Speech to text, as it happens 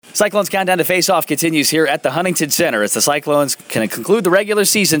Cyclones countdown to face-off continues here at the Huntington Center as the Cyclones can conclude the regular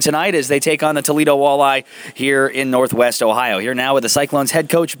season tonight as they take on the Toledo Walleye here in Northwest Ohio. Here now with the Cyclones head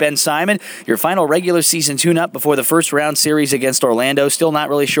coach Ben Simon. Your final regular season tune-up before the first round series against Orlando. Still not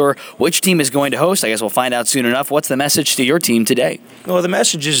really sure which team is going to host. I guess we'll find out soon enough. What's the message to your team today? Well, the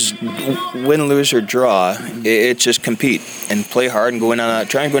message is win, lose, or draw. It's just compete and play hard and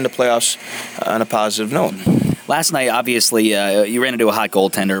try and go into playoffs on a positive note. Last night, obviously, you ran into a hot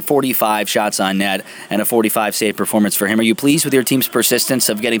goaltender, 45 shots on net, and a 45 save performance for him. Are you pleased with your team's persistence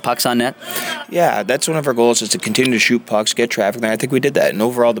of getting pucks on net? Yeah, that's one of our goals is to continue to shoot pucks, get traffic, and I think we did that. And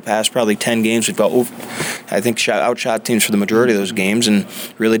overall, the past probably 10 games, we've outshot teams for the majority of those games and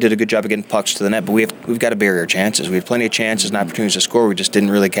really did a good job of getting pucks to the net. But we've got to bury our chances. We have plenty of chances and opportunities to score. We just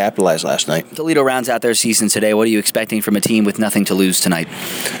didn't really capitalize last night. Toledo rounds out their season today. What are you expecting from a team with nothing to lose tonight?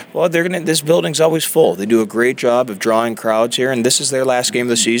 Well, this building's always full. They do a great job of drawing crowds here, and this is their last game of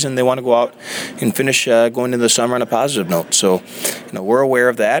the season. They want to go out and finish going into the summer on a positive note. So, we're aware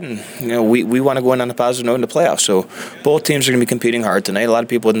of that, and we want to go in on a positive note in the playoffs. So, both teams are going to be competing hard tonight. A lot of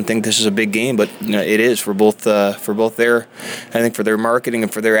people didn't think this is a big game, but it is for both their, I think, for their marketing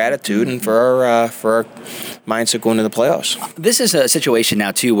and for their attitude, and for our mindset going into the playoffs. This is a situation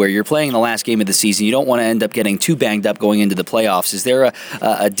now too where you're playing the last game of the season. You don't want to end up getting too banged up going into the playoffs. Is there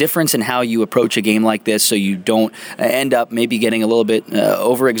a difference in how you approach a game like this so you don't end up maybe getting a little bit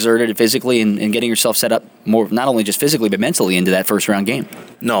overexerted physically and getting yourself set up more, not only just physically but mentally, into that first round game?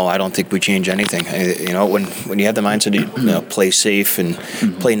 No, I don't think we change anything. When you have the mindset to play safe and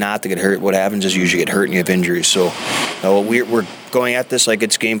play not to get hurt, what happens is you usually get hurt and you have injuries. So we're going at this like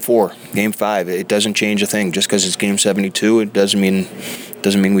it's game 4, game 5. It doesn't change a thing. Just because it's game 72, it doesn't mean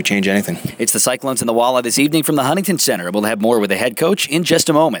we change anything. It's the Cyclones and the Walleye this evening from the Huntington Center. We'll have more with the head coach in just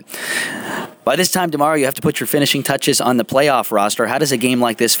a moment. By this time tomorrow, you have to put your finishing touches on the playoff roster. How does a game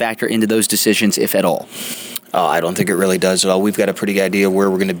like this factor into those decisions, if at all? I don't think it really does at all. We've got a pretty good idea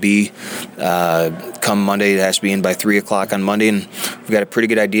where we're going to be come Monday. It has to be in by 3 o'clock on Monday, and we've got a pretty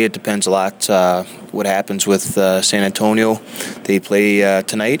good idea. It depends a lot what happens with San Antonio. They play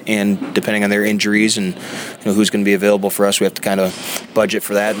tonight, and depending on their injuries and who's going to be available for us, we have to kind of budget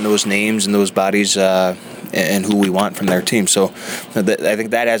for that and those names and those bodies and who we want from their team. So I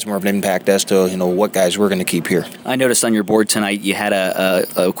think that has more of an impact as to what guys we're going to keep here. I noticed on your board tonight you had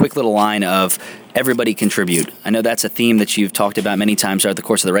a quick little line of everybody contribute. I know that's a theme that you've talked about many times throughout the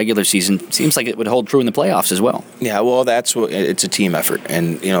course of the regular season. Seems like it would hold true in the playoffs as well. Yeah, well, it's a team effort.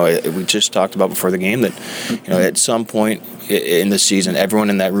 And, we just talked about before the game that, at some point in the season, everyone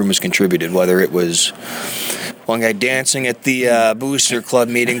in that room has contributed, whether it was one guy dancing at the booster club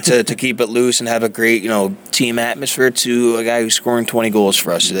meeting to keep it loose and have a great, team atmosphere, to a guy who's scoring 20 goals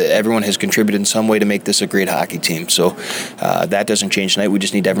for us. Everyone has contributed in some way to make this a great hockey team. So that doesn't change tonight. We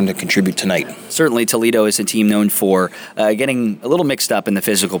just need everyone to contribute tonight. Certainly, Toledo is a team known for getting a little mixed up in the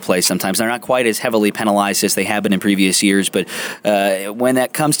physical play sometimes. They're not quite as heavily penalized as they have been in previous years, but when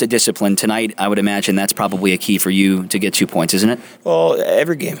that comes to discipline tonight, I would imagine that's probably a key for you to get 2 points, isn't it? Well,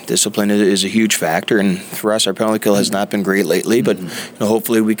 every game, discipline is a huge factor, and for us, our penalty kill has not been great lately, but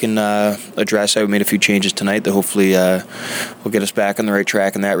hopefully we can address that. We made a few changes tonight that hopefully will get us back on the right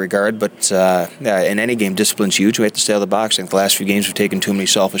track in that regard. But in any game, discipline's huge. We have to stay out of the box. I think the last few games we've taken too many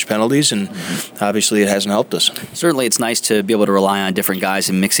selfish penalties, and obviously it hasn't helped us. Certainly it's nice to be able to rely on different guys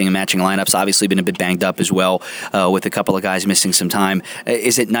and mixing and matching lineups. Obviously been a bit banged up as well with a couple of guys missing some time.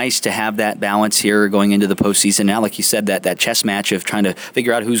 Is it nice to have that balance here going into the postseason now? Like you said, that chess match of trying to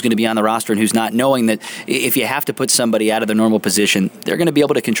figure out who's going to be on the roster and who's not, knowing that if you have to put somebody out of their normal position, they're going to be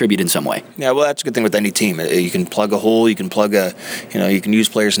able to contribute in some way. Yeah, well, that's a good thing with any team. You can plug a hole, you can plug you can use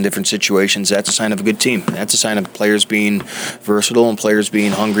players in different situations. That's a sign of a good team. That's a sign of players being versatile and players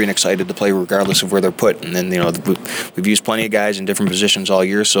being hungry and excited to play regardless of where they're put. And then, we've used plenty of guys in different positions all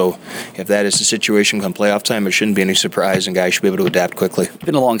year, so if that is the situation come playoff time, it shouldn't be any surprise, and guys should be able to adapt quickly. It's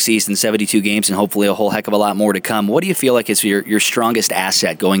been a long season, 72 games, and hopefully a whole heck of a lot more to come. What do you feel like is your strongest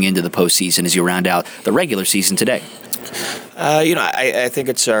asset going into the postseason as you round out the regular season today? I think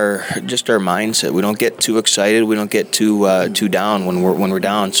it's our mindset. We don't get too excited. We don't get too down when we're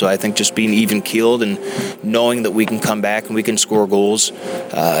down. So I think just being even keeled and knowing that we can come back and we can score goals,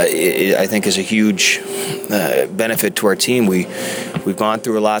 I think is a huge benefit to our team. We've gone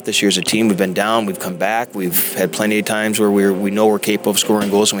through a lot this year as a team. We've been down. We've come back. We've had plenty of times where we know we're capable of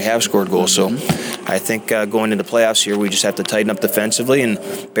scoring goals, and we have scored goals. So I think going into playoffs here, we just have to tighten up defensively and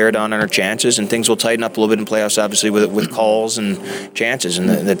bear down on our chances, and things will tighten up a little bit in playoffs, obviously, with calls and chances, and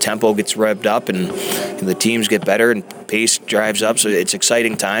the tempo gets revved up, and the teams get better, and pace drives up, so it's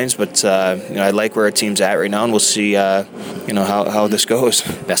exciting times, but I like where our team's at right now, and we'll see how this goes.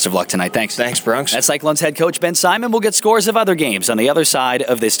 Best of luck tonight. Thanks. Thanks, Brunks. That's Cyclones head coach Ben Simon. We'll get scores of other games on the other side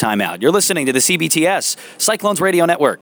of this timeout. You're listening to the CBTS Cyclones Radio Network.